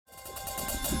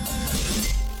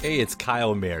Hey, it's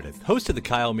Kyle Meredith, host of the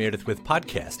Kyle Meredith With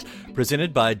podcast,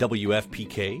 presented by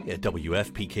WFPK at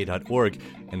WFPK.org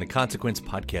and the Consequence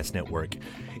Podcast Network.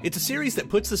 It's a series that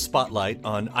puts the spotlight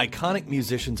on iconic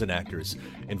musicians and actors,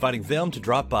 inviting them to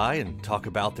drop by and talk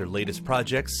about their latest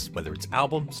projects, whether it's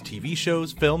albums, TV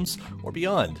shows, films, or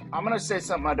beyond. I'm going to say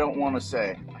something I don't want to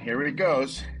say. Here it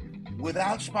goes.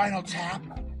 Without Spinal Tap,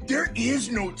 there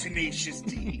is no Tenacious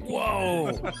D.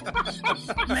 Whoa!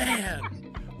 Man!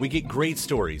 We get great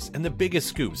stories and the biggest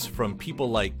scoops from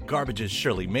people like Garbage's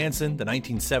Shirley Manson, the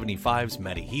 1975's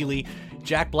Matty Healy,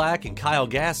 Jack Black and Kyle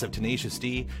Gass of Tenacious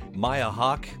D, Maya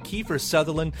Hawke, Kiefer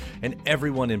Sutherland, and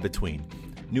everyone in between.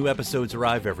 New episodes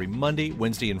arrive every Monday,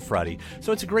 Wednesday, and Friday,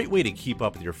 so it's a great way to keep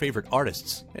up with your favorite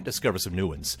artists and discover some new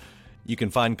ones. You can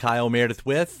find Kyle Meredith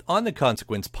With on the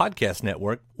Consequence Podcast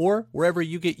Network or wherever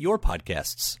you get your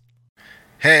podcasts.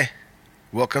 Hey,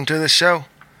 welcome to the show.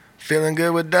 Feeling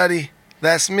good with Duddy.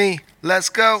 That's me. Let's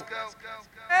go.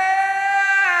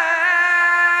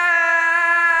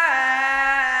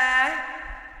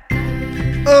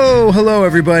 Oh, hello,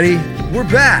 everybody. We're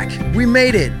back. We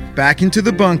made it back into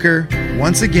the bunker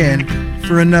once again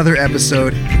for another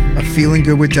episode of Feeling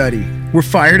Good with Duddy. We're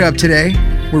fired up today.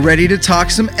 We're ready to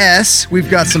talk some S. We've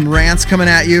got some rants coming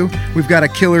at you. We've got a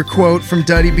killer quote from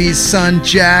Duddy B's son,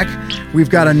 Jack.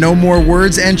 We've got a No More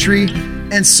Words entry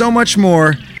and so much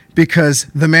more, because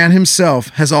the man himself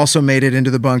has also made it into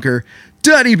the bunker,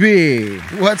 Duddy B.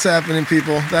 What's happening,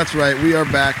 people? That's right. We are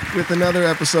back with another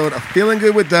episode of Feeling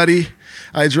Good with Duddy.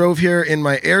 I drove here in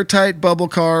my airtight bubble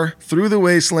car through the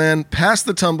wasteland, past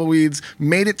the tumbleweeds,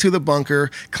 made it to the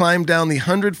bunker, climbed down the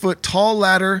 100-foot tall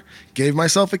ladder, gave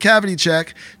myself a cavity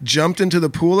check, jumped into the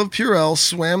pool of Purell,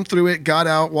 swam through it, got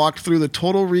out, walked through the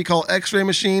Total Recall x-ray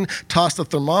machine, tossed a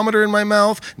thermometer in my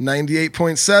mouth,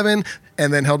 98.7,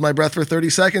 and then held my breath for 30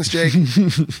 seconds, Jake.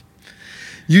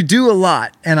 You do a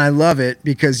lot, and I love it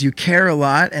because you care a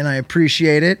lot, and I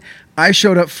appreciate it. I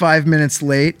showed up 5 minutes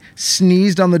late,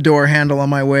 sneezed on the door handle on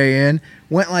my way in,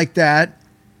 went like that.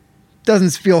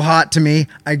 Doesn't feel hot to me.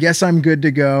 I guess I'm good to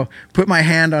go. Put my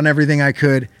hand on everything I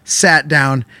could, sat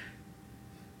down.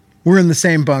 We're in the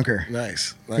same bunker.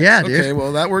 Nice. Yeah, dude. Okay,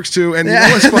 well, that works too. And yeah, you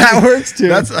know what's funny? That works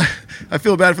too. I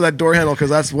feel bad for that door handle because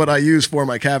that's what I use for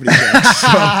my cavity checks. So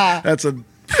that's a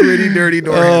pretty dirty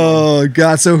door handle. Oh,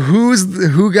 God. So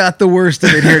who got the worst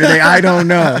of it here today? I don't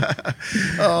know.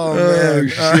 Oh, man.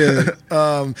 Shit.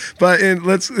 But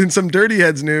in some Dirty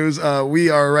Heads news, we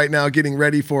are right now getting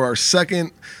ready for our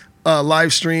second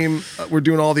live stream. We're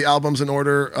doing all the albums in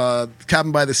order.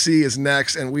 Cabin by the Sea is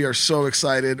next, and we are so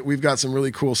excited. We've got some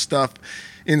really cool stuff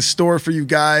in store for you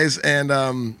guys,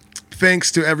 and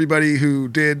thanks to everybody who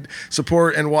did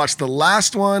support and watch the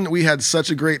last one. We had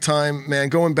such a great time, man,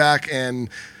 going back and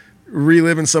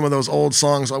reliving some of those old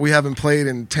songs we haven't played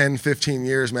in 10, 15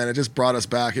 years, man. It just brought us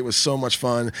back. It was so much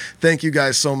fun. Thank you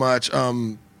guys so much.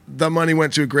 The money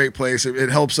went to a great place. It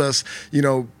helps us,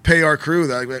 pay our crew.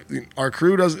 Our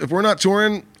crew does. If we're not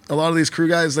touring, a lot of these crew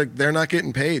guys, they're not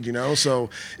getting paid, So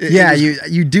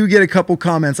you do get a couple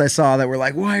comments I saw that were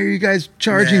like, "Why are you guys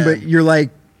charging?" Man. But you're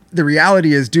like, the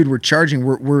reality is, dude, we're charging.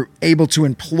 We're able to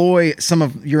employ some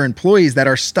of your employees that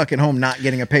are stuck at home not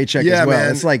getting a paycheck as well. Man.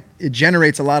 It's like it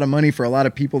generates a lot of money for a lot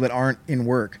of people that aren't in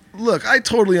work. Look, I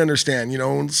totally understand.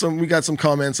 We got some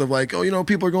comments of like,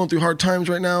 people are going through hard times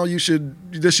right now. This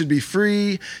should be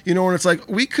free. And it's like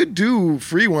we could do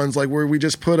free ones, like where we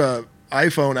just put a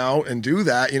iPhone out and do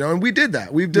that. And we did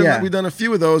that. We've done a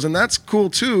few of those, and that's cool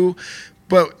too.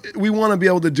 But we want to be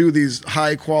able to do these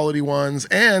high quality ones,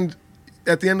 and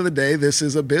at the end of the day, this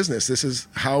is a business. This is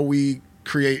how we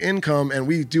create income, and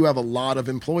we do have a lot of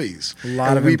employees.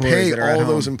 We pay all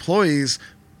those employees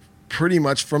pretty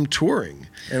much from touring,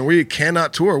 and we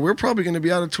cannot tour. We're probably going to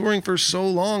be out of touring for so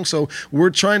long, so we're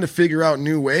trying to figure out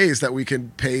new ways that we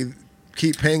can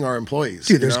keep paying our employees.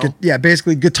 Dude,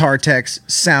 basically guitar techs,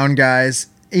 sound guys.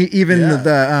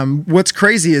 Even what's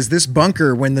crazy is this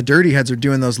bunker, when the Dirty Heads are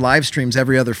doing those live streams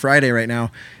every other Friday right now,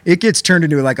 it gets turned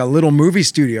into like a little movie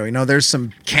studio. There's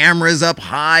some cameras up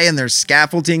high, and there's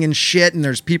scaffolding and shit, and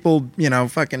there's people,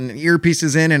 fucking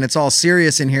earpieces in, and it's all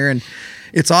serious in here. And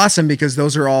it's awesome because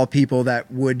those are all people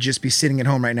that would just be sitting at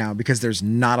home right now because there's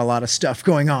not a lot of stuff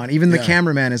going on. Even the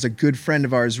cameraman is a good friend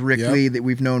of ours, Rick Lee, that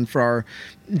we've known for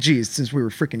since we were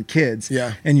freaking kids.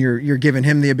 Yeah. And you're giving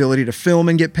him the ability to film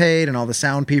and get paid, and all the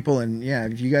sound people. And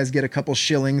if you guys get a couple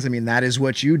shillings, that is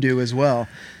what you do as well.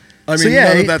 I mean, So, yeah,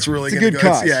 none of that's really it's a going to good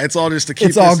go. cause. It's all just to keep.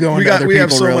 It's all going to other We have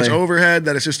people, so much really. overhead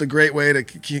that it's just a great way to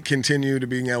continue to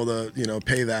being able to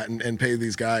pay that and pay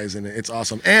these guys, and it's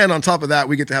awesome. And on top of that,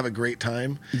 we get to have a great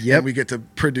time. Yep. And we get to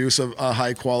produce a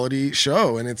high quality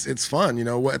show, and it's fun.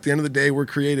 At the end of the day, we're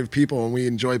creative people, and we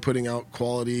enjoy putting out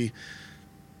quality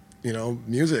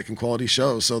music and quality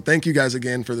shows. So thank you guys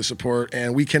again for the support,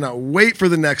 and we cannot wait for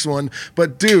the next one.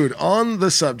 But dude, on the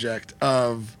subject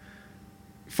of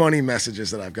funny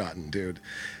messages that I've gotten, dude,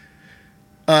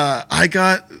 I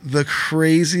got the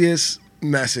craziest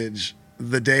message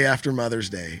the day after Mother's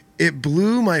Day. It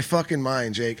blew my fucking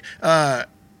mind, Jake.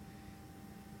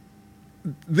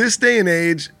 This day and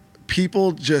age,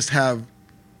 people just have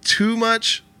too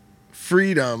much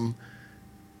freedom.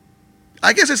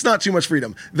 I guess it's not too much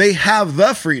freedom. They have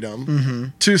the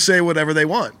freedom to say whatever they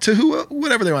want to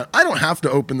whatever they want. I don't have to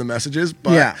open the messages,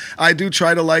 but I do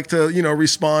try to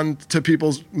respond to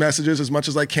people's messages as much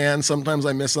as I can. Sometimes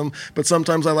I miss them, but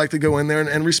sometimes I like to go in there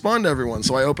and respond to everyone.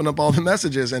 So I open up all the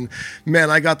messages, and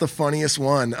man, I got the funniest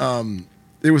one.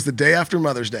 It was the day after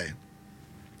Mother's Day,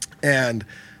 and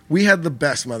we had the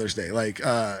best Mother's Day.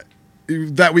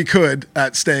 That we could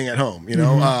at staying at home,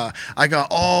 I got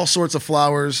all sorts of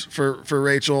flowers for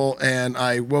Rachel, and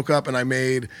I woke up and I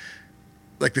made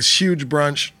like this huge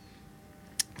brunch,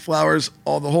 flowers,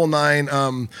 the whole nine.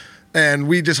 And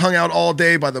we just hung out all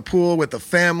day by the pool with the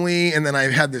family. And then I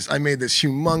made this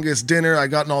humongous dinner. I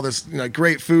gotten all this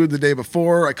great food the day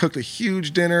before. I cooked a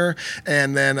huge dinner.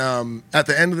 And then at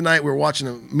the end of the night, we were watching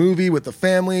a movie with the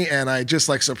family, and I just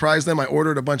surprised them. I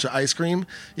ordered a bunch of ice cream,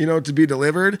 to be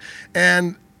delivered.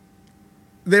 And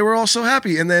they were all so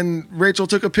happy. And then Rachel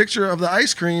took a picture of the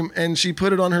ice cream and she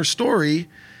put it on her story,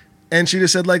 and she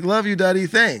just said love you, Daddy,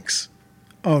 thanks.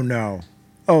 Oh no.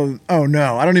 Oh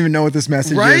no! I don't even know what this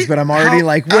message right? is, but I'm already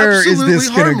where is this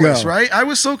going to go? Right? I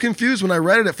was so confused when I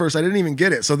read it at first. I didn't even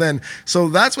get it. So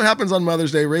that's what happens on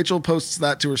Mother's Day. Rachel posts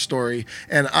that to her story,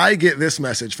 and I get this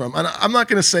message from. And I'm not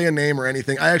going to say a name or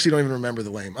anything. I actually don't even remember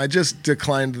the name. I just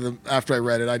declined after I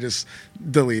read it. I just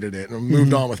deleted it and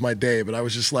moved on with my day. But I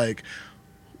was just like,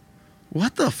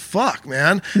 what the fuck,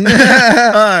 man?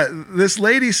 This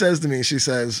lady says to me, she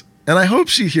says, and I hope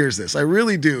she hears this. I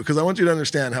really do, because I want you to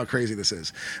understand how crazy this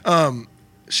is.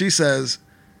 She says,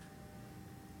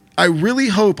 I really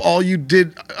hope you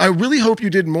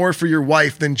did more for your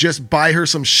wife than just buy her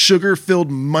some sugar-filled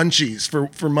munchies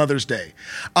for Mother's Day.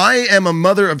 I am a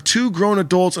mother of 2 grown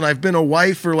adults, and I've been a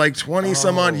wife for 20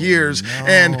 some odd years. No.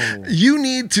 And you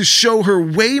need to show her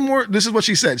way more. This is what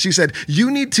she said. She said,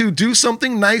 you need to do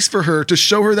something nice for her to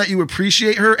show her that you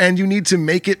appreciate her, and you need to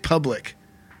make it public.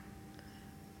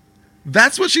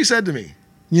 That's what she said to me.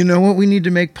 You know what we need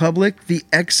to make public? The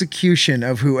execution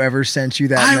of whoever sent you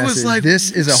that message. Was like,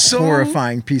 this is a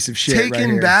horrifying piece of shit.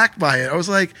 Taken back by it. I was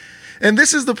like, and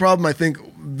this is the problem. I think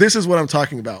this is what I'm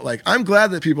talking about. I'm glad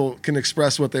that people can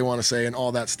express what they want to say and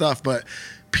all that stuff, but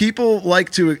people like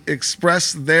to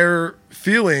express their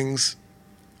feelings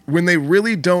when they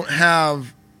really don't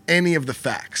have any of the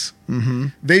facts.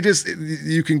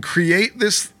 You can create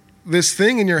this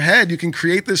thing in your head. You can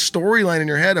create this storyline in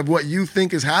your head of what you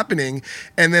think is happening,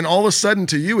 and then all of a sudden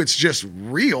to you it's just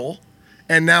real,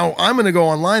 and now I'm going to go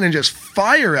online and just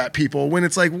fire at people when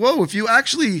it's like, whoa, if you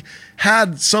actually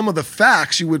had some of the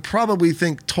facts, you would probably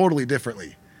think totally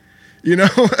differently,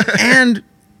 And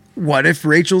what if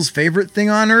Rachel's favorite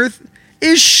thing on earth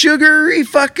is sugary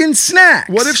fucking snacks?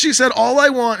 What if she said, all I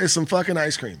want is some fucking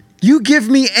ice cream? You give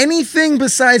me anything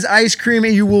besides ice cream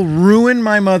and you will ruin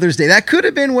my Mother's Day. That could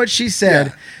have been what she said.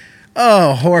 Yeah.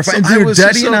 Oh, horrifying. So I was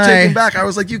just so taken back. I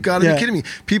was like, you got to be kidding me.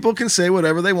 People can say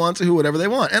whatever they want to whoever they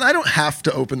want. And I don't have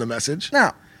to open the message.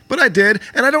 No. But I did.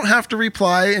 And I don't have to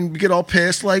reply and get all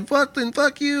pissed what, then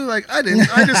fuck you. I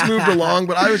didn't. I just moved along.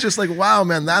 But I was just like, wow,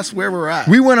 man, that's where we're at.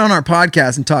 We went on our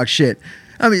podcast and talked shit.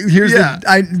 I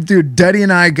mean, dude, Duddy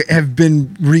and I have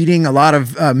been reading a lot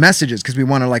of messages because we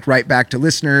want to write back to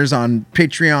listeners on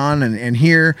Patreon and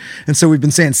here. And so we've been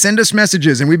saying, send us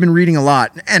messages, and we've been reading a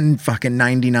lot, and fucking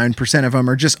 99% of them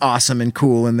are just awesome and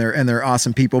cool, and they're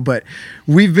awesome people. But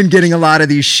we've been getting a lot of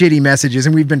these shitty messages,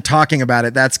 and we've been talking about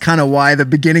it. That's kind of why the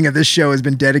beginning of this show has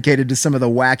been dedicated to some of the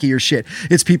wackier shit.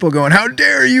 It's people going, how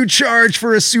dare you charge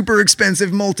for a super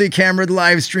expensive multi-camera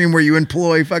live stream where you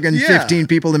employ fucking 15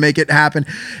 people to make it happen.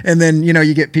 And then,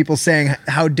 you get people saying,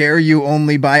 how dare you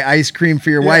only buy ice cream for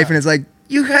your wife? And it's like,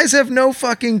 you guys have no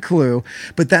fucking clue.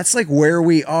 But that's where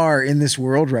we are in this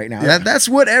world right now. That's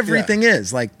what everything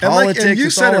is. Politics, and you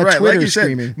it's said all it right. Twitter like you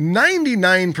screaming. Said,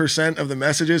 99% of the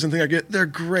messages and things I get, they're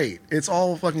great. It's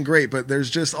all fucking great. But there's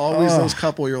just always those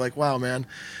couple you're like, wow, man.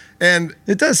 And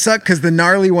it does suck because the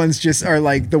gnarly ones just are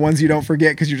like the ones you don't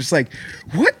forget because you're just like,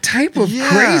 what type of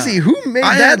crazy? Who made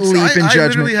that leap in judgment? I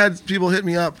literally had people hit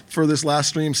me up for this last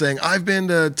stream saying, I've been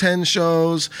to 10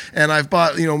 shows and I've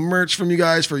bought, merch from you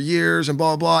guys for years and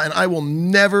blah, blah, and I will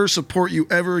never support you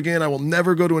ever again. I will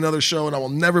never go to another show and I will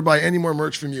never buy any more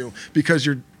merch from you because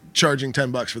you're charging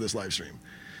 $10 for this live stream.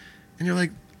 And you're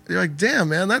like, damn,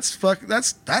 man, that's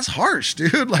harsh,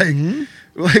 dude. Like,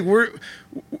 like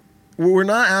we weren't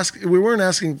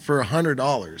asking for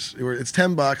 $100. It's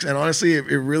 $10, and honestly, it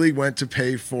really went to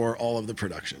pay for all of the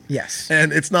production. Yes,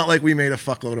 and it's not like we made a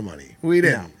fuckload of money. We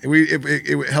didn't. No.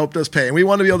 It helped us pay, and we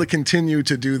want to be able to continue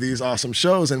to do these awesome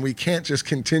shows, and we can't just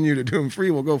continue to do them free.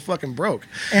 We'll go fucking broke.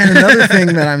 And another thing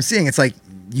that I'm seeing, it's like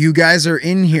you guys are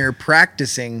in here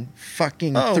practicing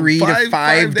fucking 3 to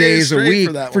 5 days a week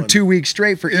for 2 weeks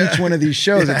straight for each one of these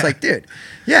shows. It's like, dude,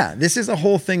 this is a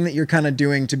whole thing that you're kind of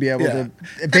doing to be able to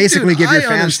basically give your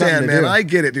fans something to do. I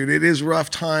get it, dude. It is rough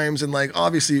times, and like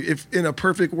obviously, if in a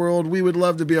perfect world, we would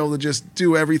love to be able to just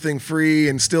do everything free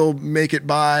and still make it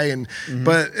by. And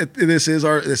but this is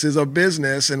a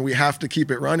business, and we have to keep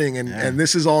it running. And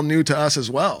this is all new to us as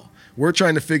well. We're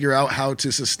trying to figure out how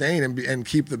to sustain and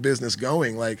keep the business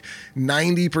going. Like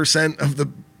 90% of the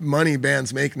money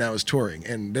bands make now is touring,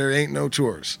 and there ain't no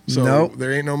tours. So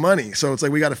there ain't no money. So it's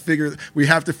like we have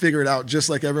to figure it out just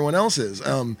like everyone else is.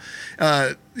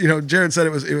 Jared said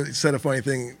it said a funny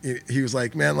thing. He was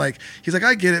like, man, like, he's like,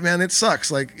 I get it, man. It sucks.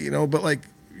 Like, but like,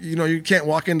 you can't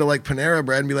walk into like Panera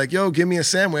Bread and be like, yo, give me a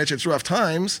sandwich. It's rough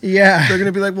times. Yeah. They're going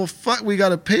to be like, well, fuck, we got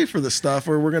to pay for this stuff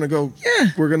or we're going to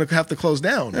have to close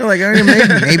down. They're like,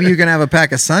 maybe you can have a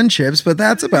pack of Sun Chips, but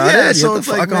that's about it. So it's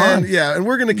like, man, and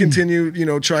we're going to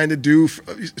continue, trying to do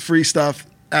free stuff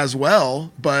as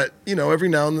well. But, every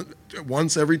now and then,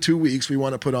 once every 2 weeks, we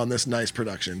want to put on this nice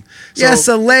production.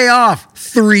 So lay off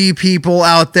 3 people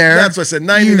out there. That's what I said.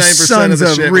 99% of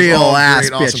the shit real was all ass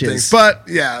great, awesome bitches. Things. But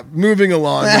yeah, moving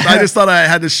along. I just thought I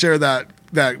had to share that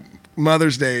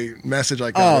Mother's Day message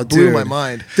I got. It blew my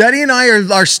mind. Daddy and I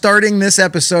are starting this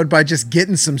episode by just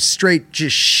getting some straight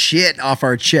just shit off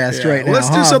our chest right now. Let's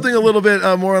do something a little bit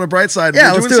more on the bright side.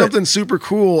 Yeah, We're doing something super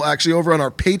cool actually over on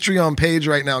our Patreon page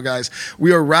right now, guys.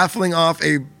 We are raffling off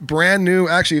a brand new,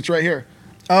 actually it's right here.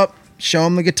 Oh, show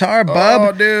him the guitar, bub.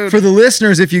 Oh, dude. For the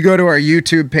listeners, if you go to our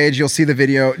YouTube page, you'll see the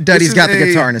video. Duddy's got the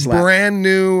guitar in his lap. Brand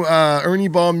new Ernie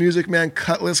Ball Music Man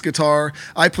Cutlass guitar.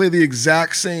 I play the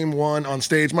exact same one on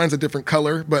stage. Mine's a different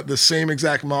color, but the same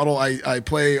exact model I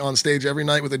play on stage every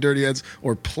night with the Dirty Heads,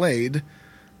 or played.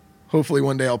 Hopefully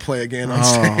one day I'll play again on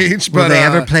stage. Will they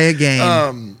ever play a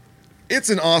game?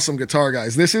 It's an awesome guitar,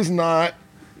 guys. This is not...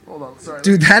 Hold on, sorry.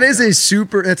 Dude, that is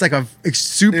it's like a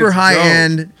super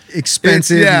high-end,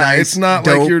 expensive, nice, it's not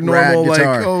dope, like your normal, like,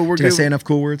 oh, Did I say enough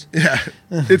cool words? Yeah.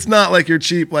 It's not like you're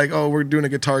cheap, like, oh, we're doing a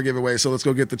guitar giveaway, so let's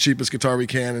go get the cheapest guitar we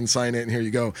can and sign it, and here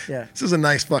you go. Yeah. This is a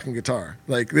nice fucking guitar.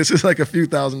 Like, this is like a few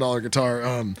 $1,000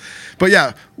 guitar. But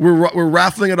yeah, we're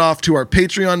raffling it off to our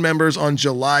Patreon members on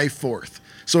July 4th.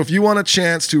 So if you want a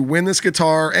chance to win this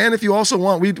guitar, and if you also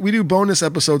want, we do bonus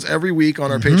episodes every week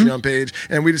on our Patreon page,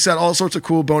 and we just had all sorts of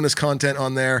cool bonus content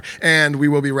on there, and we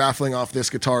will be raffling off this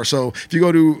guitar. So if you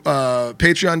go to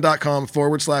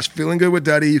patreon.com/feeling good with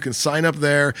Duddy, you can sign up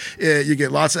there. You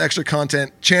get lots of extra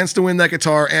content, chance to win that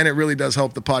guitar, and it really does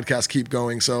help the podcast keep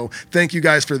going. So thank you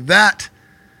guys for that.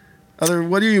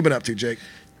 What have you been up to, Jake?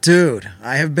 Dude,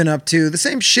 I have been up to the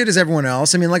same shit as everyone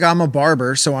else. I mean, like, I'm a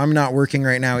barber, so I'm not working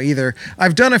right now either.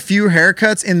 I've done a few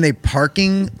haircuts in the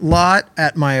parking lot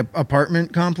at my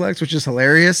apartment complex, which is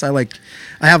hilarious. I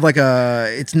have like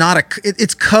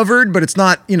it's covered, but it's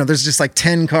not, there's just like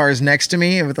 10 cars next to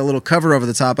me with a little cover over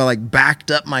the top. I like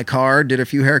backed up my car, did a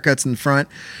few haircuts in front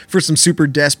for some super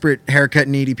desperate haircut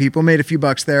needy people, made a few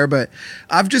bucks there, but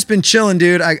I've just been chilling,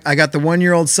 dude. I got the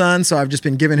 1-year-old son, so I've just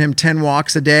been giving him 10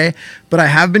 walks a day, but I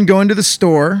have been going to the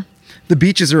store. The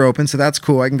beaches are open, so that's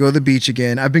cool. I can go to the beach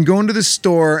again. I've been going to the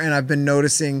store, and I've been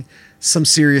noticing some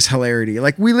serious hilarity.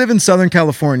 Like, we live in Southern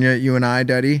California, you and I,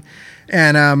 Duddy,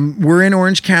 and we're in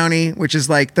Orange County, which is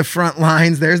like the front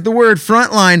lines. There's the word,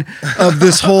 front line of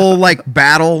this whole like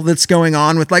battle that's going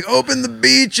on with like open the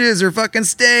beaches or fucking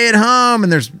stay at home.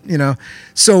 And there's,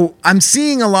 so I'm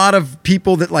seeing a lot of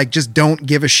people that like just don't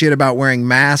give a shit about wearing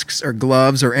masks or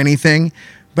gloves or anything.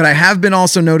 But I have been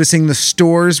also noticing the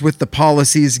stores with the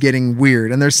policies getting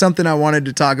weird. And there's something I wanted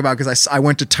to talk about because I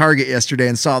went to Target yesterday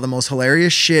and saw the most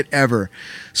hilarious shit ever.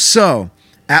 So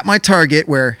at my Target,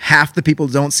 where half the people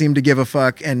don't seem to give a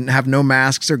fuck and have no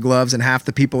masks or gloves, and half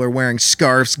the people are wearing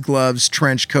scarves, gloves,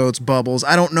 trench coats, bubbles.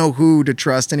 I don't know who to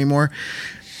trust anymore.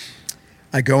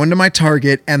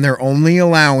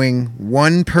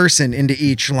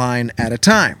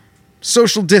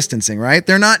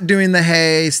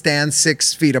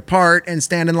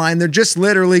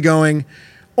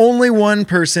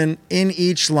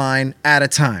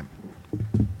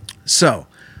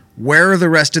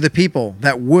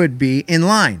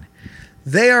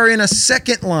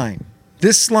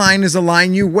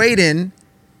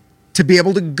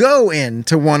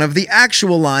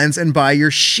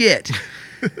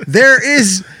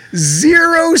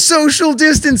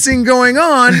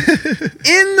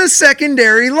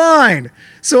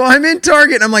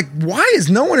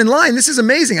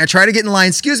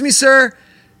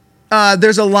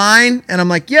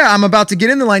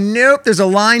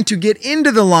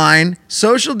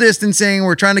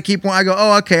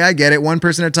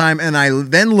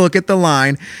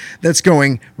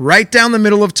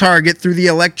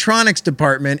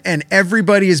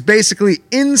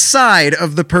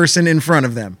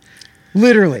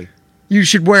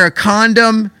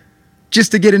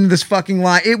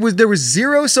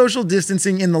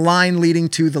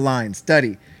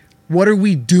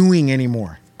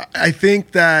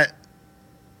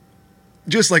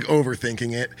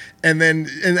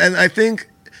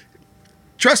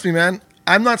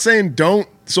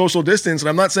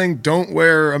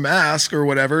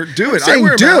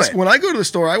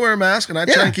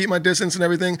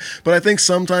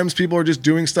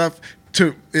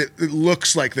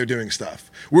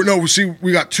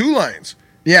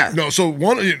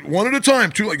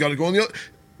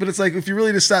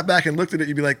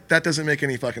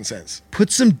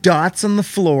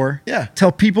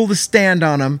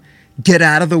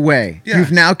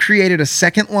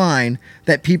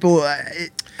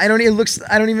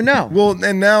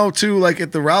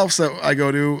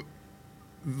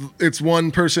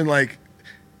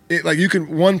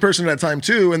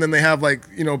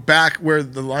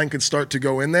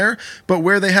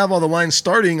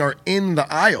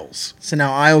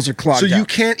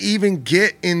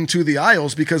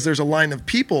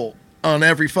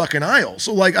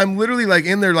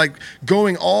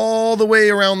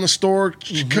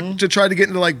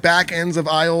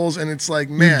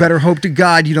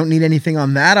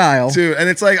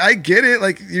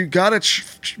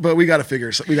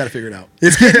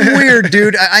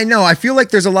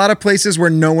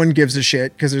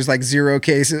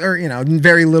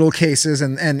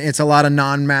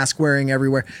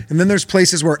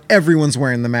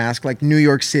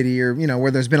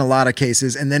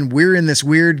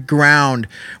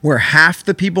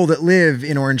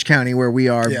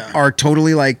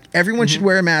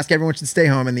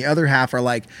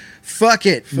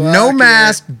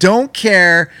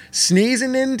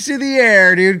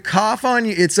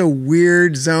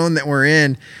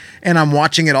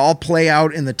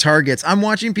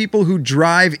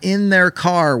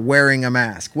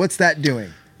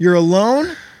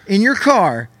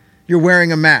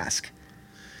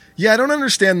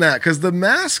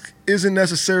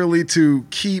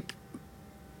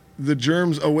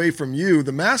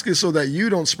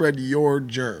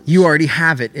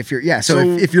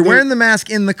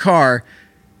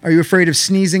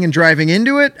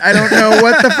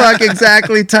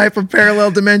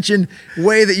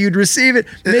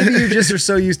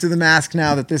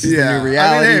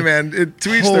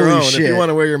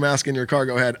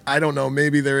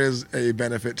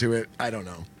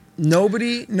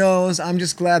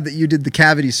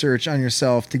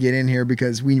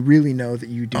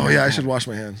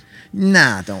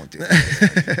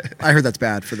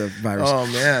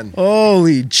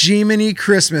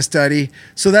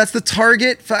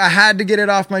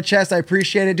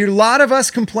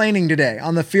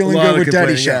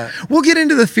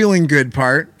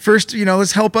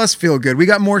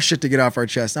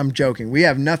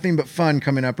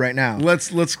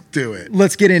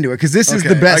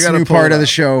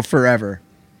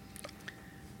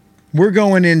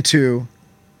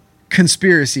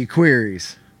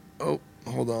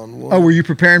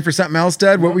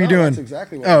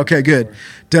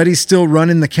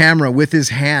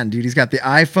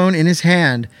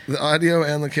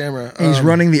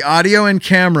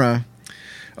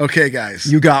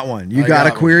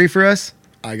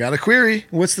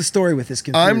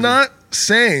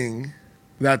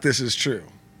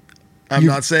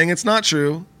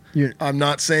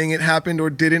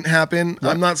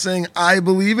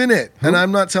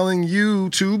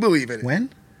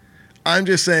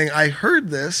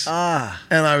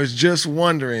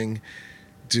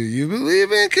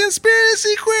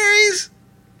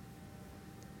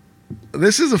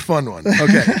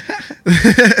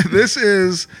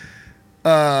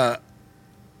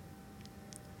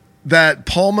 that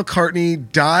Paul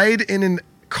McCartney died in an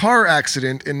car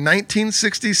accident in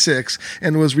 1966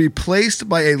 and was replaced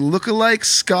by a lookalike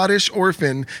Scottish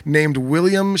orphan named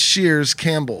William Shears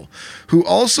Campbell, who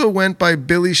also went by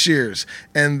Billy Shears,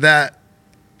 and that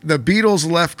the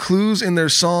Beatles left clues in their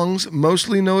songs,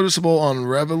 mostly noticeable on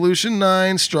Revolution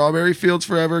 9, Strawberry Fields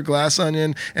Forever, Glass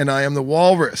Onion, and I Am the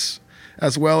Walrus,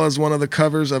 as well as one of the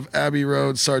covers of Abbey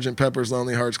Road, Sgt. Pepper's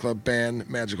Lonely Hearts Club Band,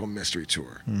 Magical Mystery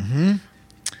Tour. Mm-hmm.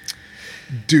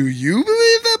 Do you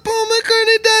believe that Paul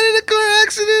McCartney died in a car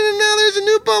accident and now there's a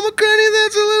new Paul McCartney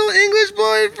that's a little English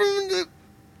boy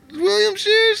from William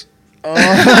Shears? Oh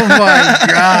my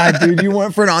God, dude. You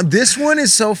went for it on. This one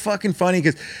is so fucking funny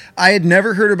because I had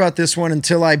never heard about this one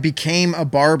until I became a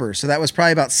barber. So that was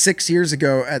probably about 6 years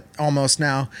ago at almost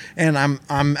now. And I'm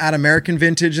at American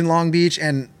Vintage in Long Beach,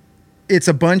 and it's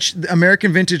a bunch.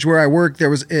 American Vintage where I worked,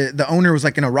 there was the owner was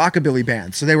like in a rockabilly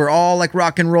band. So they were all like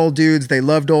rock and roll dudes. They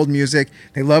loved old music.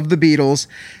 They loved the Beatles.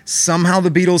 Somehow the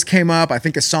Beatles came up. I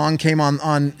think a song came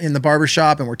on in the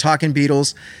barbershop, and we're talking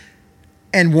Beatles.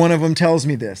 And one of them tells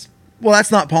me this. Well,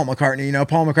 that's not Paul McCartney. You know,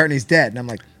 Paul McCartney's dead. And I'm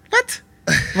like, what?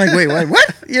 I'm like, wait,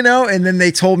 what? You know, and then they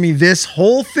told me this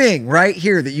whole thing right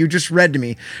here that you just read to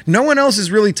me. No one else has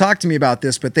really talked to me about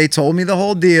this, but they told me the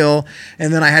whole deal.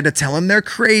 And then I had to tell them they're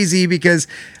crazy because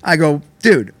I go,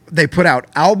 dude, they put out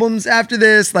albums after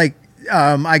this. Like,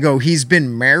 I go, he's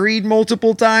been married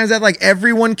multiple times. That like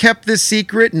everyone kept this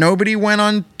secret. Nobody went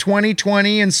on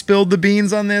 2020 and spilled the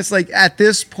beans on this. Like at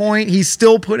this point, he's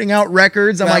still putting out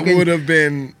records. I'm that like, would have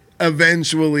been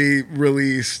eventually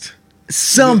released.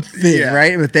 Something, Yeah.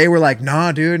 right? But they were like,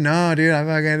 no, dude. I'm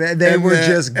fucking, they And were the-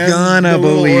 just and gonna the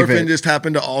little believe orphan it. just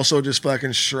happened to also just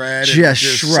fucking shred. Just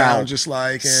and shroud. sound just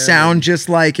like him. Sound just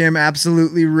like him.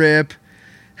 Absolutely rip.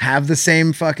 Have the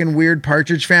same fucking weird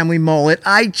Partridge Family mullet.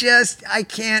 I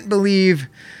can't believe.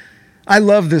 I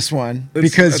love this one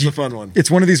because that's a fun one. It's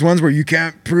one of these ones where you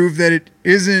can't prove that it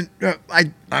isn't.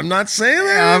 I'm not saying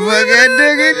I'm that. fucking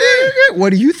dig it. What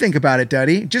do you think about it,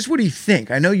 Duddy? Just what do you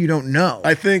think? I know you don't know.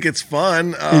 I think it's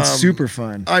fun. It's super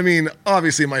fun. I mean,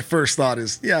 obviously, my first thought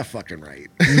is, yeah, fucking right,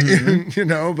 you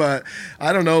know. But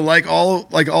I don't know. Like all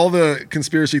the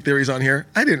conspiracy theories on here,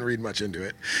 I didn't read much into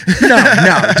it.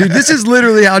 No, dude. This is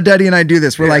literally how Duddy and I do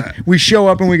this. We're like, we show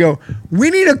up and we go, we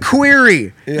need a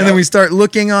query, and then we start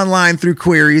looking online through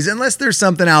queries, unless there's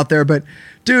something out there. But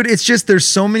dude, it's just there's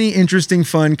so many interesting,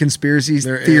 fun conspiracy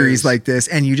theories like this,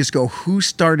 and you just go, who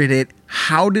started it?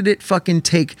 How did it fucking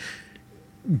take?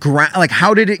 Like,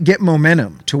 how did it get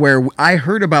momentum to where I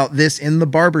heard about this in the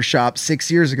barbershop 6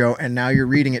 years ago, and now you're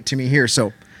reading it to me here?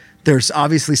 So there's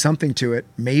obviously something to it.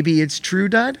 Maybe it's true,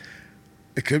 Dud.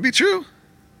 It could be true.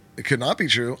 It could not be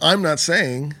true. I'm not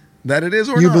saying that it is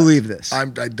or You not. believe this?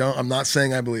 I'm not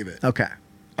saying I believe it. Okay.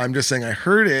 I'm just saying I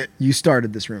heard it. You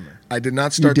started this rumor. I did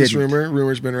not start this didn't. rumor.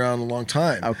 Rumor's been around a long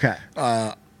time. Okay.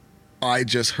 I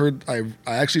just heard. I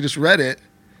actually just read it,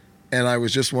 and I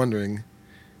was just wondering,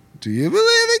 do you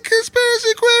believe in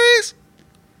conspiracy queries?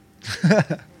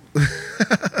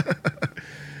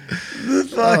 The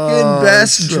fucking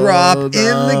best so drop in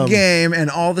the dumb. game,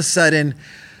 and all of a sudden,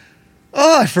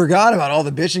 I forgot about all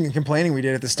the bitching and complaining we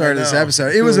did at the start of this know.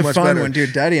 episode. It was a Feeling much fun better. one,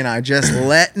 dude. Duddy and I just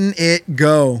letting it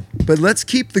go. But let's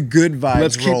keep the good vibes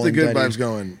Let's keep rolling, the good Duddy. vibes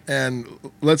going, and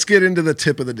let's get into the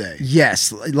tip of the day.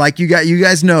 Yes, like you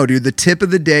guys know, dude, the tip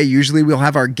of the day, usually we'll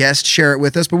have our guest share it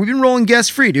with us, but we've been rolling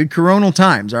guest free, dude. Coronal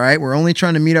times, all right? We're only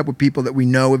trying to meet up with people that we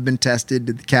know have been tested,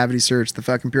 did the cavity search, the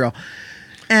fucking Purell.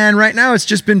 And right now it's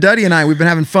just been Duddy and I. We've been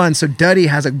having fun. So Duddy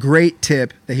has a great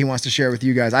tip that he wants to share with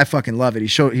you guys. I fucking love it. He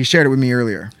shared it with me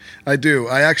earlier. I do.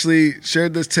 I actually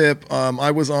shared this tip. I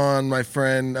was on my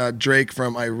friend Drake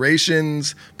from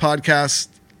Iration's podcast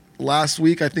last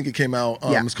week. I think it came out.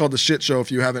 Yeah. It's called The Shit Show.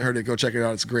 If you haven't heard it, go check it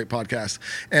out. It's a great podcast.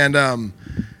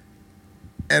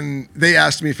 And they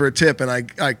asked me for a tip, and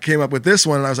I came up with this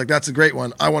one, and I was like, that's a great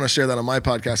one. I want to share that on my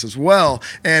podcast as well.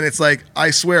 And it's like,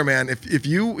 I swear, man, if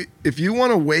you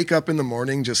want to wake up in the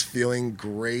morning just feeling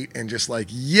great and just like,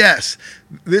 yes,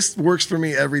 this works for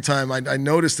me every time. I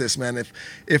notice this, man.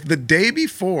 If the day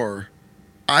before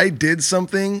I did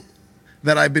something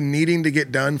that I've been needing to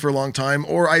get done for a long time,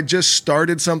 or I just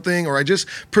started something, or I just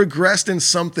progressed in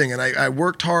something, and I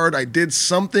worked hard, I did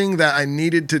something that I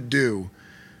needed to do.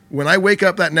 When I wake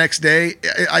up that next day,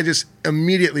 I just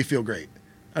immediately feel great.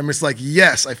 I'm just like,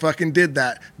 yes, I fucking did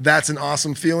that. That's an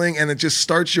awesome feeling. And it just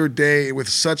starts your day with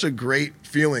such a great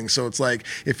feeling. So it's like,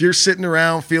 if you're sitting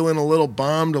around feeling a little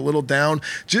bummed, a little down,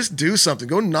 just do something.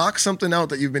 Go knock something out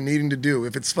that you've been needing to do.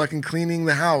 If it's fucking cleaning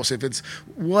the house, if it's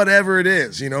whatever it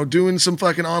is, doing some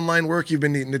fucking online work you've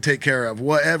been needing to take care of,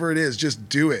 whatever it is, just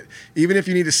do it. Even if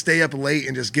you need to stay up late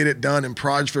and just get it done and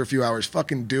prod for a few hours,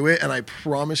 fucking do it. And I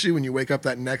promise you, when you wake up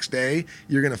that next day,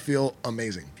 you're going to feel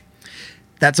amazing.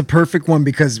 That's a perfect one,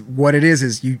 because what it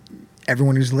is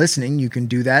everyone who's listening, you can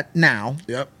do that now.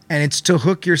 Yep. And it's to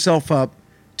hook yourself up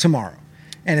tomorrow.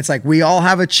 And it's like, we all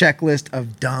have a checklist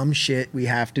of dumb shit we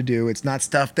have to do. It's not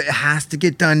stuff that has to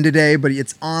get done today, but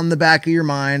it's on the back of your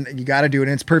mind. You got to do it.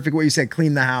 And it's perfect what you said: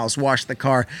 clean the house, wash the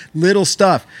car, little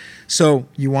stuff. So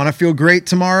you want to feel great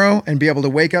tomorrow and be able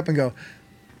to wake up and go,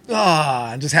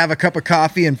 and just have a cup of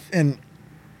coffee and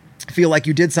feel like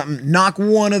you did something. Knock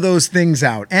one of those things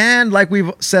out. And like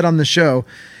we've said on the show,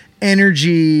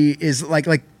 energy is like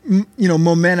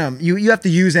momentum. You have to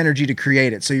use energy to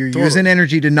create it. So you're using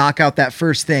energy to knock out that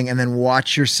first thing, and then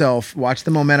watch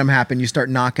the momentum happen. You start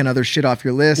knocking other shit off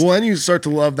your list. Well, and you start to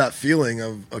love that feeling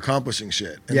of accomplishing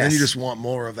shit. And then you just want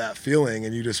more of that feeling,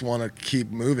 and you just want to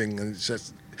keep moving. And it's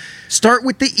just... Start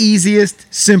with the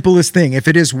easiest, simplest thing. If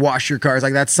it is wash your cars,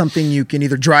 like that's something you can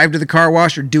either drive to the car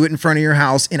wash or do it in front of your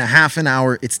house in a half an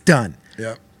hour. It's done.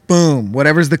 Yeah. Boom.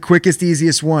 Whatever's the quickest,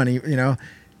 easiest one,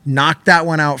 knock that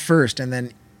one out first, and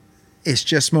then it's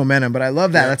just momentum. But I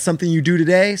love that. Yep. That's something you do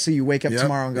today, so you wake up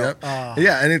tomorrow and go, oh.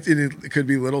 Yeah, and it could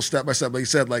be little step by step. Like you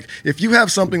said, like if you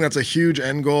have something that's a huge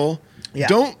end goal,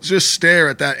 don't just stare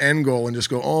at that end goal and just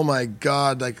go, oh my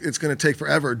God, like it's going to take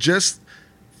forever. Just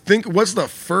think, what's the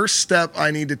first step I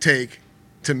need to take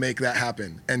to make that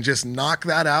happen? And just knock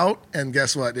that out. And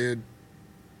guess what, dude?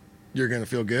 You're going to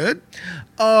feel good.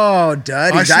 Oh,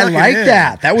 Duddy. I like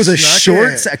that. That was a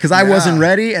short set because I wasn't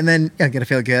ready. And then I'm going to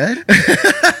feel good.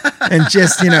 And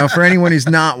just, for anyone who's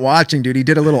not watching, dude, he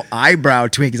did a little eyebrow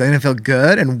tweak. He's like, I'm going to feel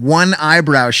good. And one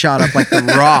eyebrow shot up like the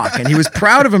Rock. And he was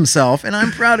proud of himself. And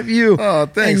I'm proud of you. Oh,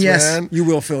 thanks, and yes, man. You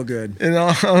will feel good. And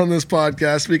on this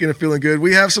podcast, speaking of feeling good,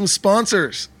 we have some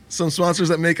sponsors. Some sponsors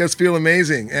that make us feel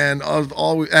amazing. And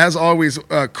as always,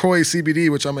 Koi CBD,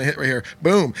 which I'm going to hit right here.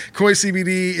 Boom. Koi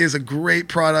CBD is a great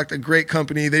product, a great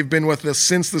company. They've been with us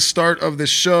since the start of this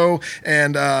show.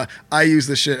 And I use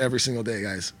this shit every single day,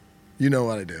 guys. You know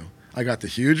what I do. I got the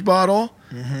huge bottle,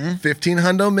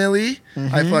 1500 milli.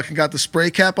 I fucking got the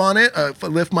spray cap on it.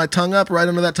 Lift my tongue up right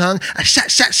under that tongue. I shot.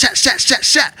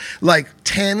 Like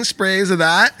 10 sprays of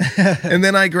that. And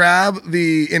then I grab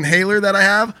the inhaler that I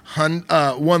have,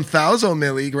 1000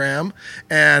 milligram.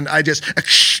 And I just...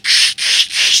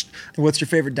 What's your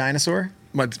favorite dinosaur?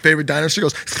 My favorite dinosaur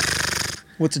goes...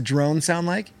 What's a drone sound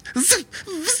like? Zoom,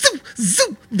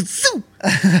 zoom, zoom.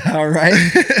 All right.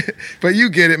 But you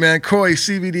get it, man. Koi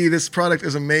CBD, this product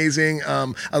is amazing.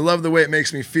 I love the way it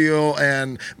makes me feel,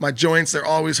 and my joints, they're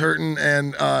always hurting,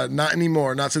 and not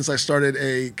anymore. Not since I started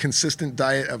a consistent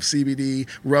diet of CBD,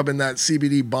 rubbing that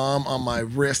CBD balm on my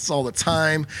wrists all the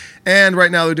time. And right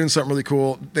now they're doing something really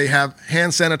cool. They have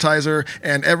hand sanitizer,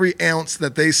 and every ounce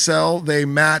that they sell, they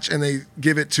match, and they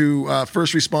give it to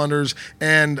first responders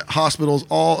and hospitals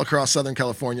all across Southern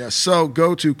California. So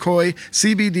go to koicbd.com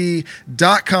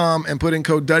and put in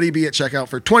code DuddyB at checkout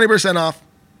for 20% off.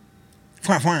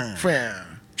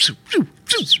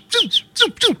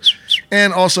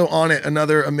 And also On It,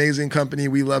 another amazing company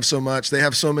we love so much. They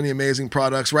have so many amazing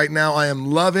products. Right now, I am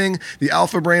loving the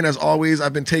Alpha Brain as always.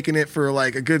 I've been taking it for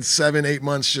like a good 7-8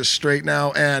 months just straight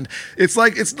now. And it's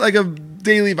like a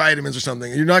daily vitamins or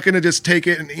something. You're not going to just take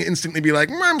it and instantly be like,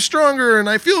 I'm stronger and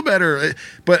I feel better.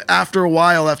 But after a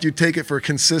while, after you take it for a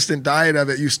consistent diet of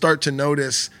it, you start to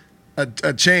notice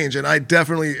a change. And I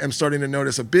definitely am starting to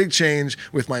notice a big change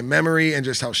with my memory and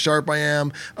just how sharp I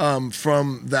am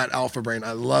from that Alpha Brain.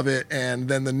 I love it. And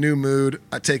then the New Mood,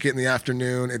 I take it in the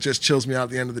afternoon. It just chills me out at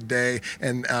the end of the day.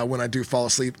 And when I do fall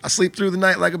asleep, I sleep through the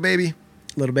night like a baby.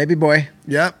 Little baby boy.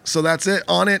 Yep. So that's it.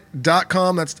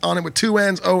 Onnit.com. That's on it with 2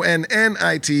 N's,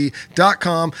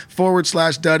 ONNIT.com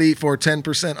 /Duddy for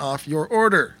 10% off your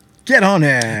order. Get on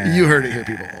it. You heard it here,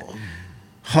 people.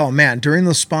 Oh, man. During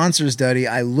those sponsors, Duddy,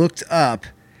 I looked up,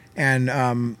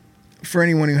 and for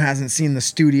anyone who hasn't seen the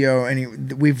studio,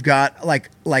 we've got like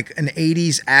an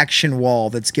 80s action wall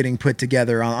that's getting put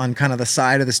together on kind of the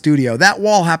side of the studio. That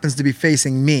wall happens to be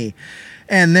facing me.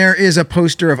 And there is a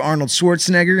poster of Arnold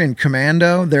Schwarzenegger in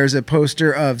Commando. There's a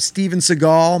poster of Steven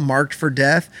Seagal, Marked for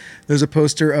Death. There's a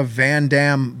poster of Van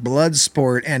Damme,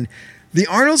 Bloodsport. And The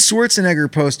Arnold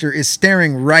Schwarzenegger poster is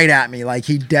staring right at me like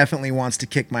he definitely wants to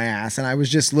kick my ass. And I was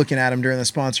just looking at him during the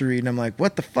sponsor read, and I'm like,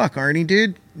 what the fuck, Arnie,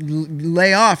 dude?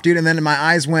 Lay off, dude. And then my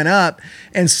eyes went up,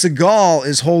 and Seagal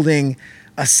is holding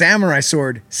a samurai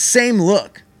sword. Same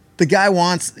look. The guy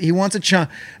wants a chunk.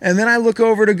 And then I look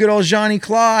over to good old Johnny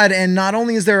Claude, and not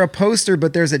only is there a poster,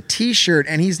 but there's a T-shirt,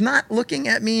 and he's not looking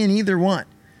at me in either one.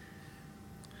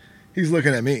 He's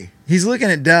looking at me. He's looking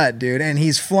at Dud, dude, and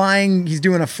he's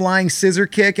doing a flying scissor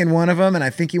kick in one of them, and I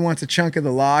think he wants a chunk of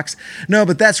the locks. No,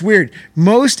 but that's weird.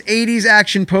 Most 80s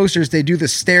action posters, they do the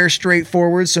stare straight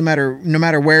forward, so no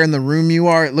matter where in the room you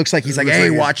are, it looks like he's like, hey,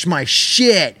 watch my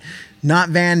shit. Not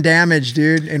Van Damage,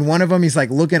 dude. In one of them, he's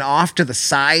like looking off to the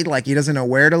side, like he doesn't know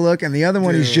where to look, and the other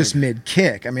one, he's just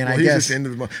mid-kick. I mean, I guess. Just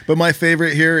into but my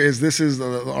favorite here is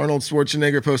the Arnold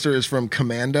Schwarzenegger poster is from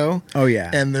Commando. Oh,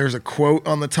 yeah. And there's a quote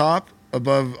on the top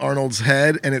above Arnold's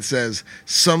head, and it says,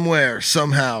 somewhere,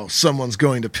 somehow, someone's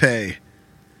going to pay.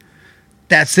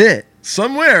 That's it.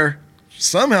 Somewhere,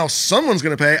 somehow, someone's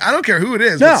going to pay. I don't care who it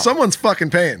is, but someone's fucking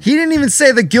paying. He didn't even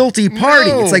say the guilty party.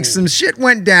 No. It's like some shit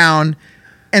went down,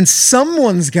 and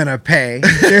someone's going to pay.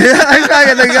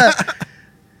 I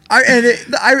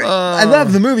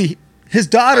love the movie. His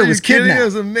daughter was kidnapped. It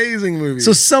was an amazing movie.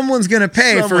 So someone's going to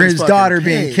pay for his daughter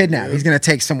being kidnapped. Dude. He's going to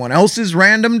take someone else's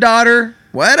random daughter.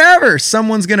 Whatever.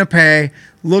 Someone's going to pay.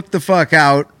 Look the fuck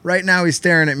out. Right now he's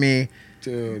staring at me.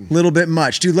 Dude. Little bit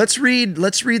much. Dude, let's read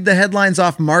the headlines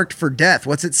off Marked for Death.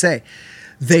 What's it say?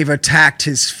 They've attacked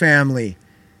his family.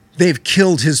 They've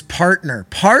killed his partner.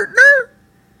 Partner?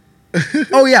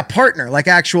 Oh yeah, partner, like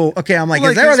actual. Okay, I'm like,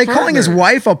 are they calling his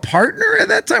wife a partner at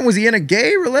that time? Was he in a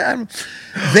gay relationship?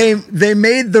 They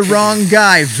made the wrong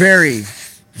guy very,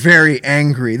 very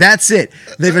angry. That's it.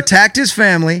 They've attacked his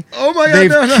family. Oh my God!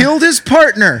 They've killed his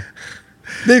partner.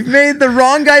 They've made the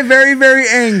wrong guy very, very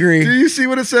angry. Do you see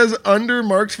what it says under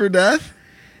Marked for Death?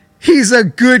 He's a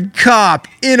good cop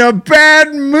in a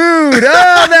bad mood.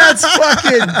 Oh, that's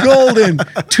fucking golden.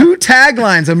 2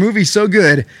 taglines. A movie so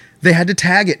good. They had to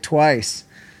tag it twice.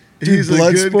 Dude, he's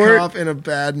a good cop in a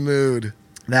bad mood.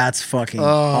 That's fucking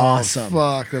awesome.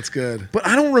 Fuck, that's good. But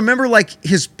I don't remember like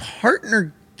his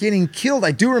partner getting killed.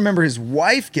 I do remember his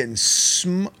wife getting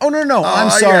Oh no!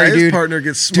 I'm sorry, yeah, dude. His partner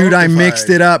gets smoked. Dude, I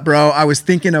mixed it up, bro. I was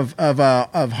thinking of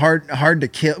Hard to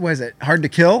Kill. What is it? Hard to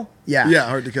Kill? Yeah,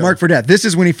 Hard to Kill. Marked for Death. This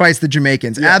is when he fights the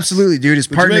Jamaicans. Yes. Absolutely, dude. His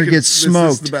partner gets smoked.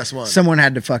 This is the best one. Someone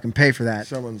had to fucking pay for that.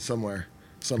 Someone somewhere.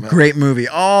 Somehow. Great movie.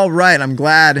 All right. I'm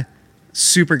glad,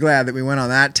 super glad that we went on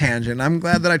that tangent. I'm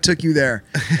glad that I took you there.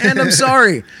 And I'm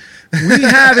sorry. We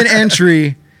have an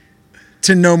entry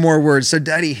to No More Words. So,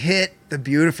 Daddy, hit the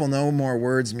beautiful No More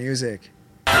Words music.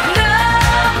 No more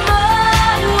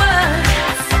words.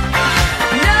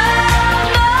 No more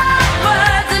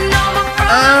words and no more promises.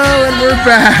 Oh, and we're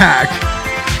back.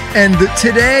 And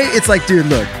today, it's like, dude,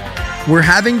 look, we're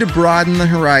having to broaden the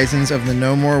horizons of the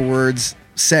No More Words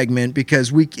segment because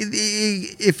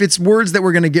if it's words that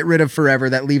we're going to get rid of forever,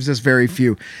 that leaves us very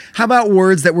few. How about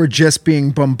words that we're just being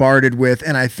bombarded with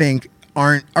and I think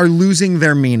are losing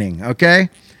their meaning, okay?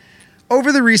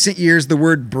 Over the recent years, the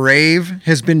word brave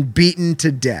has been beaten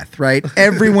to death, right?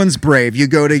 Everyone's brave. You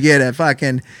go to get a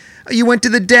fucking... You went to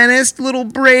the dentist, you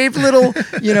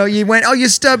went, you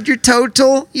stubbed your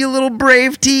total, you little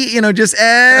brave tea, just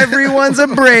everyone's a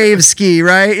brave ski,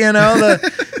 right?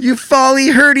 You folly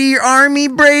hurdy your army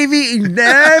bravey,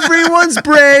 everyone's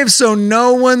brave, so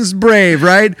no one's brave,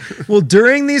 right? Well,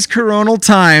 during these coronal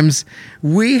times,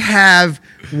 we have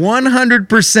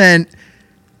 100%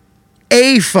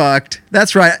 fucked.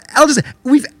 That's right.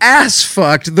 We've ass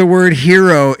fucked the word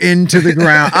hero into the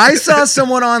ground. I saw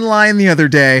someone online the other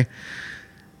day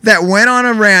that went on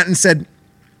a rant and said,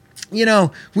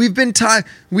 we've been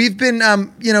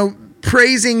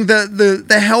praising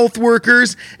the health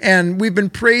workers and we've been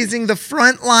praising the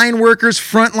frontline workers.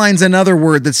 Frontline's another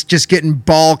word that's just getting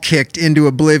ball kicked into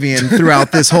oblivion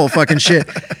throughout this whole fucking shit.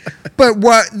 But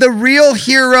what the real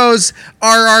heroes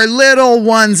are our little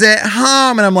ones at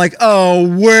home. And I'm like, oh,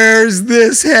 where's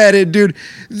this headed, dude?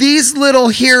 These little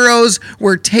heroes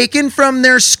were taken from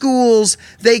their schools.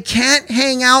 They can't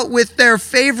hang out with their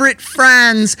favorite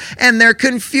friends and they're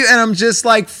confused. And I'm just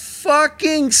like,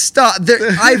 fucking stop.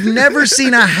 I've never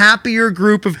seen a happier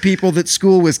group of people that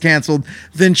school was canceled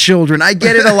than children. I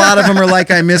get it. A lot of them are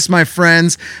like, I miss my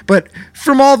friends. But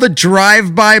from all the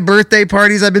drive-by birthday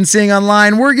parties I've been seeing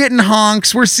online, we're getting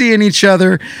honks. We're seeing each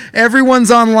other.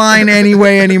 Everyone's online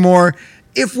anyway anymore.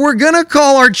 if we're going to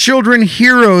call our children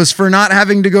heroes for not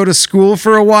having to go to school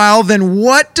for a while, then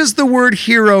what does the word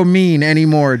hero mean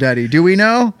anymore, Duddy? Do we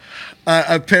know?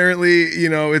 Apparently,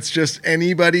 it's just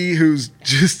anybody who's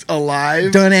just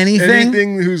alive. Done anything?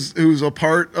 Anything who's a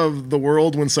part of the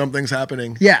world when something's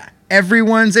happening. Yeah.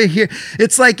 Everyone's a hero.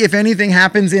 It's like if anything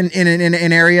happens in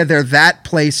an area, they're that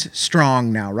place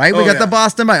strong now, right? We got the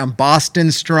Boston by. I'm Boston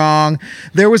strong.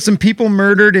 There was some people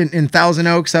murdered in Thousand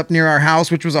Oaks up near our house,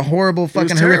 which was a horrible,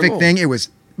 fucking horrific thing. It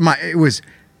was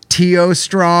T.O.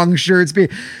 strong shirts.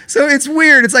 So it's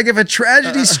weird. It's like if a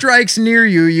tragedy strikes near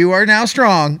you, you are now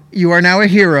strong. You are now a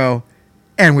hero.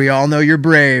 And we all know you're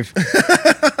brave.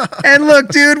 And look,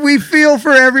 dude, we feel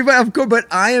for everybody. Of course, but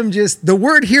I am just, the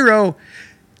word hero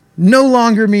no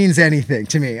longer means anything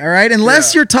to me, all right?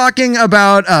 Unless you're talking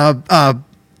about a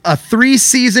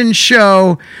 3-season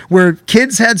show where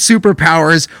kids had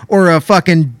superpowers, or a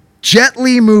fucking Jet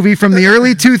Li movie from the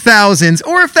early 2000s,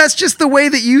 or if that's just the way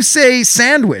that you say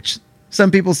sandwich.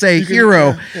 Some people say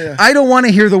hero. Yeah. I don't want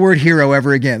to hear the word hero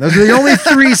ever again. Those are the only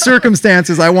 3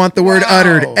 circumstances I want the word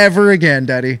uttered ever again,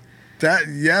 Daddy.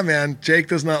 Man. Jake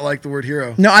does not like the word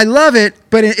hero. No, I love it,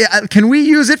 but can we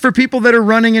use it for people that are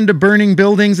running into burning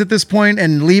buildings at this point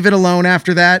and leave it alone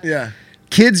after that? Yeah.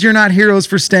 Kids, you're not heroes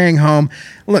for staying home.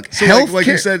 Look, so health like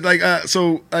you said, like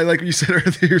you said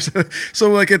earlier. So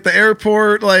like at the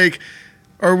airport, like,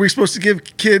 are we supposed to give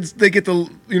kids, they get to,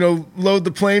 load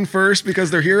the plane first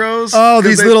because they're heroes? Oh,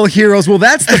 these little heroes. Well,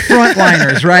 that's the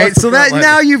frontliners, right? So that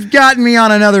now you've gotten me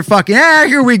on another fucking,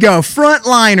 here we go.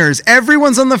 Frontliners.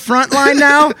 Everyone's on the front line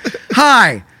now.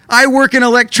 Hi, I work in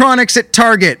electronics at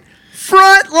Target.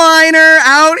 Frontliner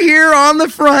out here on the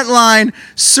front line,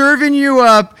 serving you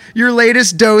up your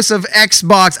latest dose of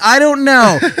Xbox. I don't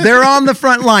know. They're on the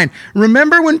front line.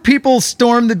 Remember when people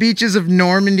stormed the beaches of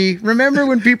Normandy? Remember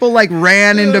when people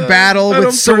ran into battle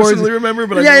with swords? I don't personally remember,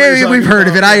 but we've heard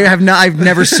of it. I've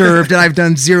never served, and I've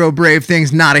done zero brave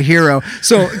things. Not a hero.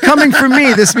 So coming from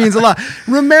me, this means a lot.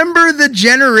 Remember the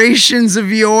generations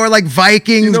of yore, like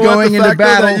Vikings going into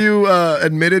battle. That you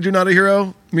admitted you're not a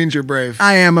hero means you're brave.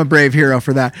 I am a brave hero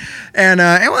for that. And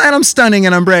I'm stunning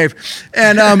and I'm brave.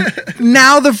 And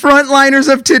now the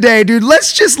frontliners of today, dude,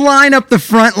 let's just line up the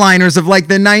frontliners of like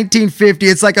the 1950s.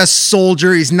 It's like a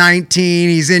soldier. He's 19.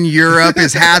 He's in Europe.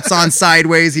 His hat's on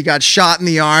sideways. He got shot in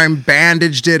the arm,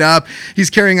 bandaged it up. He's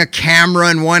carrying a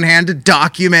camera in one hand to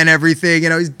document everything.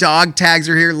 His dog tags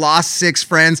are here, lost 6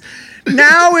 friends.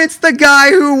 Now it's the guy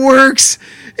who works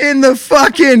in the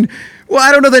fucking,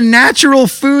 the natural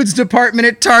foods department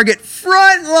at Target.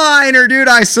 Frontliner, dude.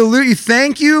 I salute you.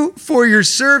 Thank you for your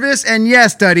service. And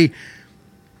yes, Duddy,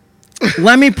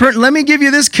 let me give you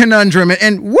this conundrum.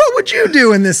 And what would you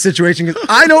do in this situation? Because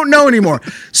I don't know anymore.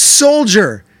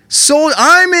 Soldier.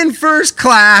 I'm in first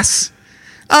class.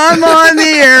 I'm on the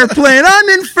airplane. I'm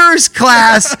in first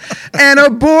class. And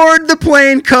aboard the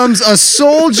plane comes a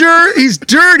soldier. He's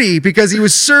dirty because he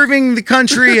was serving the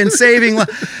country and saving.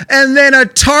 And then a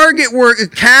Target worker,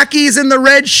 khakis and the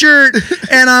red shirt.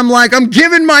 And I'm like, I'm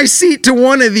giving my seat to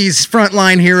one of these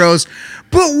frontline heroes.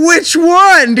 But which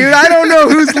one, dude? I don't know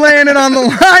who's laying it on the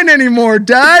line anymore,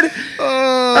 Dad.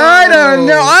 I don't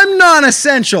know. I'm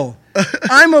non-essential.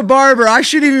 I'm a barber. I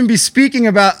shouldn't even be speaking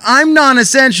about. I'm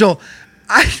non-essential.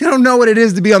 I don't know what it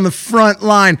is to be on the front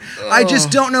line. I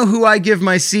just don't know who I give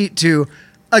my seat to.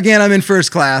 Again, I'm in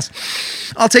first class.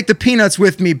 I'll take the peanuts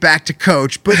with me back to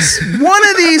coach. But one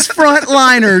of these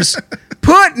frontliners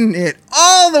putting it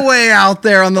all the way out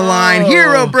there on the line.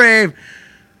 Hero brave.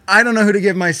 I don't know who to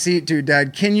give my seat to,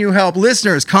 Dad. Can you help?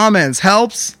 Listeners, comments,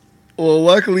 helps? Well,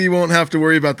 luckily you won't have to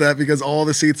worry about that because all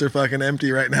the seats are fucking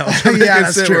empty right now. So they can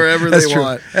sit that's true. Wherever that's they true.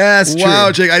 Want. That's true.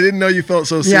 Wow, Jake, I didn't know you felt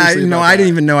so seriously. I didn't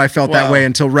even know I felt that way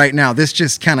until right now. This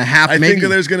just kind of happened. I think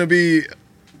there's going to be,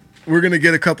 we're going to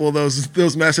get a couple of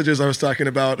those messages I was talking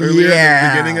about earlier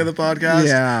at the beginning of the podcast.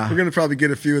 Yeah. We're going to probably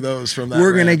get a few of those from that.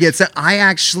 We're going to get some. I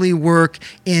actually work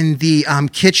in the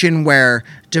kitchenware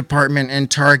department in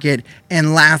Target,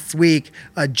 and last week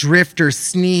a drifter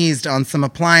sneezed on some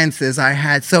appliances I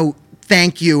had. So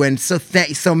thank you. And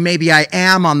so maybe I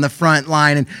am on the front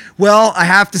line. And well, I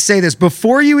have to say this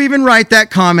before you even write that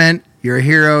comment. You're a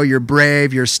hero. You're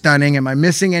brave. You're stunning. Am I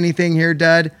missing anything here,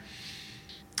 Dud?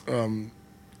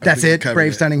 That's it.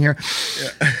 Brave, stunning here.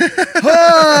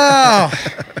 Yeah.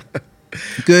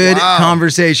 Good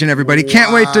conversation, everybody.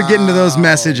 Can't wait to get into those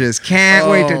messages. Can't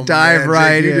wait to dive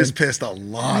right in. You just pissed a lot of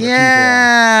people off.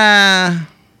 Yeah.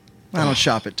 I don't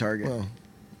shop at Target. Well,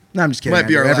 no, I'm just kidding. Might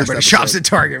be our Everybody shops at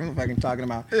Target. What am I fucking talking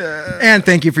about? Yeah. And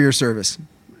thank you for your service.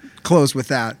 Close with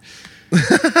that.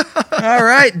 All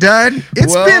right, Dud.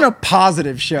 It's been a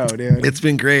positive show, dude. It's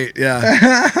been great,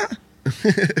 yeah.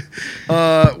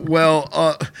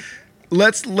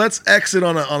 Let's exit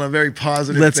on a very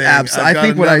positive thing. I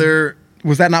think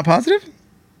was that not positive?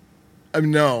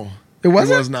 No, it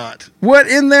wasn't. It was not. What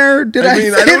in there did I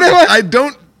say? I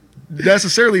don't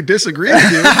necessarily disagree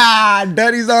with you.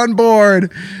 Daddy's on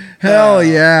board. Hell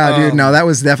yeah, dude. No, that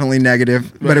was definitely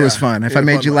negative, but it was fun. If I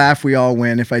made you laugh, we all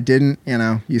win. If I didn't,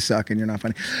 you suck and you're not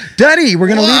funny. Duddy, we're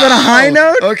going to leave on a high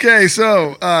note. Okay,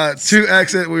 so to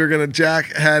exit,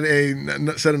 Jack had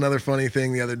said another funny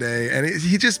thing the other day, and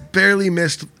he just barely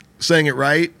missed saying it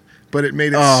right, but it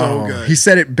made it so good. He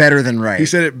said it better than right. He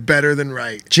said it better than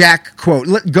right. Jack quote.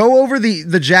 Go over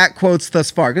the Jack quotes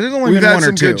thus far, because there's only been one or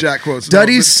two. We've had some good Jack quotes.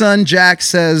 Duddy's son, Jack,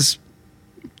 says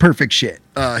perfect shit.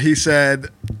 He said,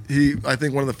 I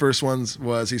think one of the first ones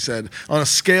was, he said, on a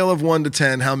scale of 1 to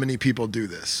 10, how many people do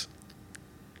this?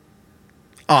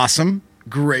 Awesome.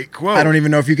 Great quote. I don't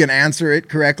even know if you can answer it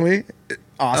correctly.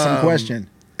 Awesome question.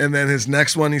 And then his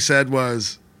next one he said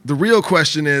was, the real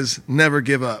question is never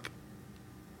give up.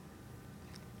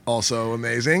 Also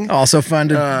amazing. Also fun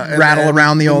to rattle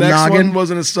around the old noggin. The next one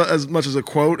wasn't as much as a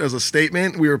quote as a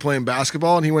statement. We were playing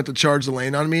basketball, and he went to charge the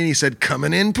lane on me, and he said,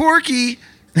 coming in, Porky.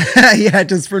 Yeah,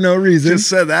 just for no reason. Just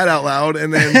said that out loud.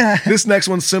 And then this next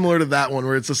one's similar to that one,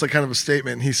 where it's just like kind of a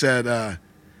statement. He said,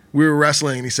 we were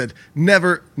wrestling, and he said,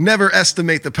 never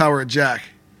estimate the power of Jack.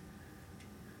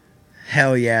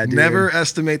 Hell yeah, dude. Never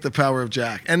estimate the power of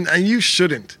Jack. And you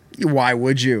shouldn't. Why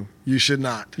would you? You should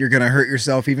not. You're going to hurt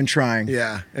yourself even trying.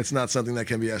 Yeah, it's not something that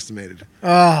can be estimated.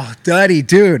 Oh, Duddy,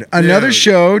 dude. Another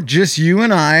show, just you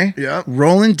and I. Yep.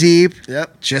 Rolling deep.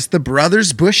 Yep. Just the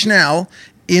brothers Bushnell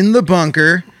in the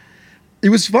bunker. It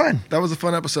was fun. That was a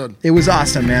fun episode. It was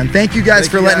awesome, man. Thank you guys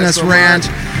for letting us rant.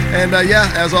 And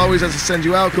as always, as to send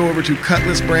you out, go over to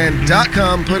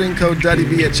cutlassbrand.com, put in code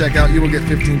DuddyB at checkout. You will get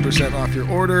 15% off your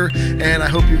order. And I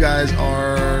hope you guys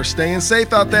are staying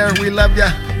safe out there. We love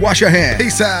ya. Wash your hands.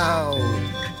 Peace out.